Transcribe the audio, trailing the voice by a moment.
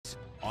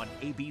on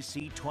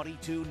ABC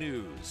 22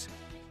 News.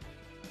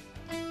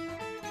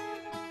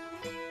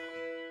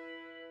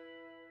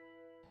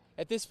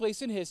 At this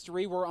place in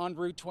history, we're on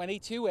Route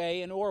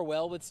 22A in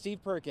Orwell with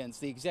Steve Perkins,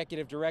 the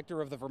executive director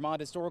of the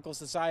Vermont Historical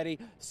Society.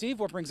 Steve,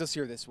 what brings us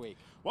here this week?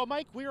 Well,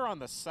 Mike, we are on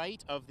the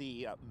site of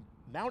the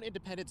Mount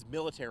Independence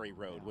Military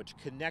Road, which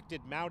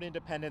connected Mount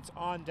Independence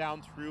on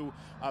down through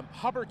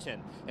Hubbardton.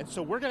 And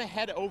so we're going to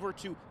head over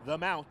to the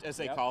Mount, as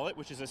they call it,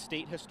 which is a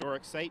state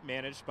historic site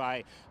managed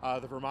by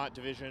the Vermont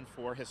Division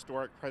for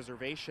Historic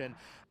Preservation.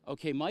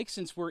 Okay, Mike,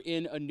 since we're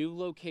in a new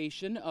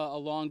location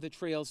along the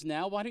trails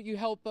now, why don't you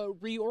help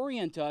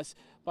reorient us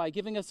by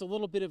giving us a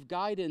little bit of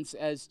guidance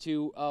as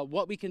to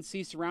what we can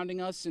see surrounding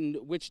us and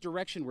which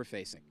direction we're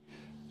facing?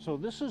 So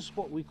this is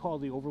what we call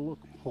the overlook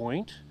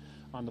point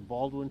on the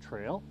Baldwin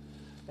Trail.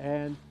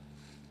 And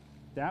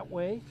that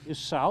way is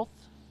south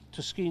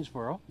to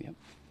Skeensboro. Yep.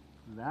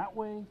 That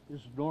way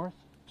is north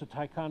to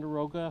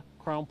Ticonderoga,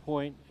 Crown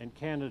Point, and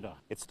Canada.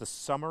 It's the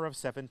summer of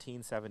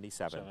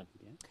 1777.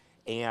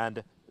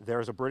 And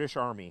there's a British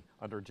army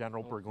under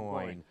General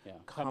Burgoyne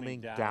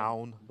coming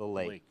down the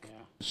lake. Yeah.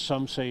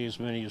 Some say as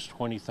many as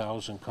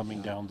 20,000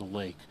 coming down the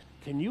lake.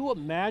 Can you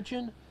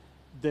imagine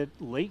that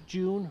late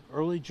June,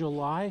 early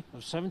July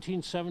of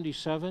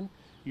 1777,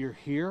 you're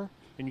here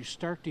and you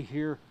start to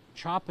hear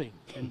chopping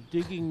and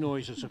digging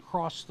noises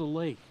across the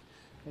lake,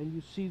 and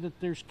you see that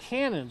there's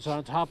cannons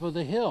on top of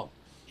the hill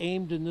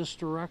aimed in this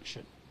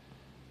direction.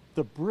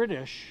 The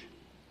British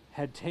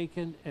had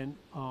taken and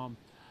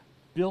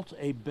built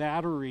a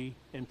battery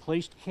and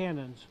placed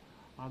cannons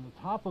on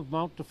the top of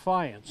Mount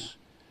Defiance.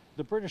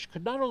 The British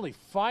could not only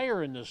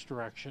fire in this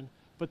direction,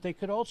 but they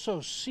could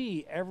also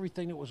see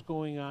everything that was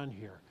going on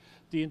here.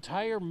 The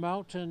entire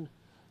mountain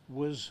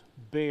was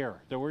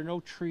bare. There were no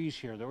trees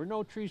here. There were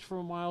no trees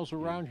for miles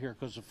around here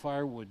because of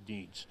firewood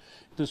needs.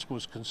 This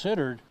was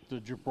considered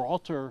the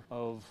Gibraltar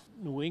of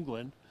New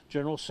England.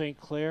 General St.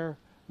 Clair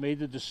made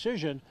the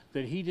decision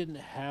that he didn't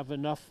have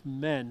enough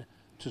men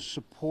to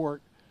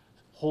support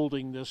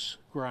holding this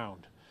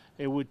ground.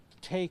 It would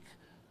take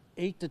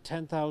 8,000 to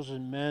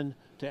 10,000 men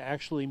to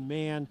actually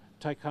man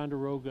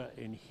Ticonderoga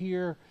in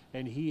here,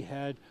 and he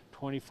had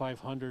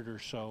 2,500 or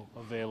so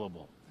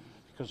available,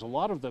 because a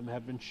lot of them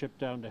have been shipped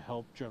down to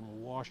help General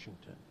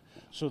Washington.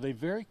 So they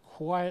very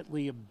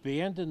quietly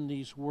abandoned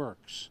these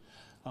works.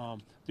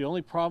 The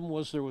only problem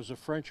was there was a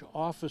French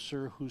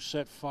officer who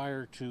set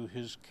fire to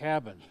his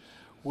cabin,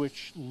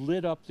 which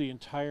lit up the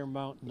entire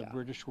mountain. The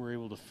British were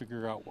able to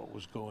figure out what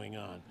was going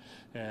on,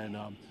 and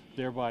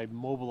thereby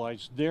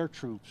mobilized their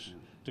troops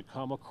to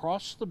come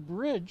across the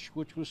bridge,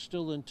 which was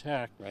still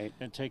intact,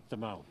 and take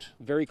them out.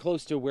 Very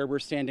close to where we're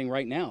standing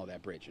right now,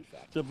 that bridge, in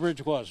fact. The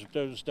bridge was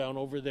down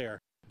over there.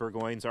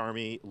 Burgoyne's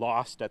army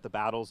lost at the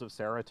battles of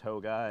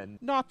Saratoga,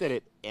 and not that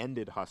it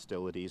ended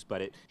hostilities,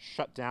 but it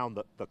shut down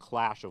the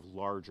clash of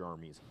large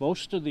armies.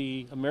 Most of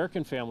the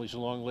American families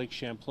along Lake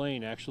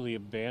Champlain actually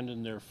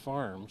abandoned their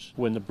farms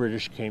when the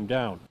British came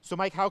down. So,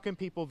 Mike, how can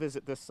people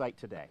visit this site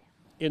today?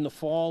 In the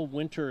fall,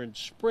 winter, and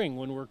spring,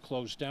 when we're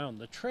closed down,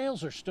 the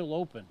trails are still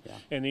open,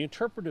 and the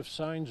interpretive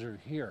signs are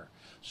here.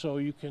 So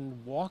you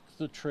can walk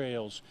the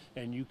trails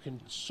and you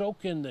can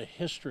soak in the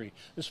history,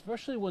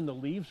 especially when the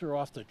leaves are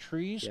off the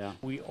trees.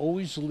 We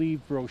always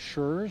leave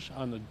brochures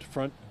on the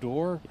front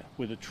door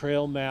with a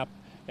trail map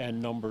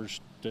and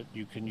numbers that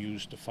you can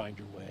use to find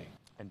your way.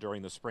 And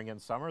during the spring and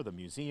summer, the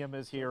museum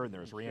is here, and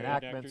there's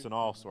reenactments and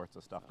all sorts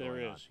of stuff going on.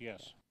 There is,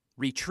 yes.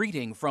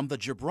 Retreating from the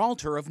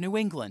Gibraltar of New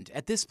England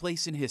at this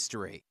place in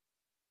history.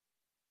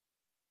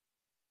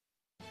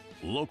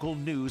 Local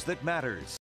news that matters.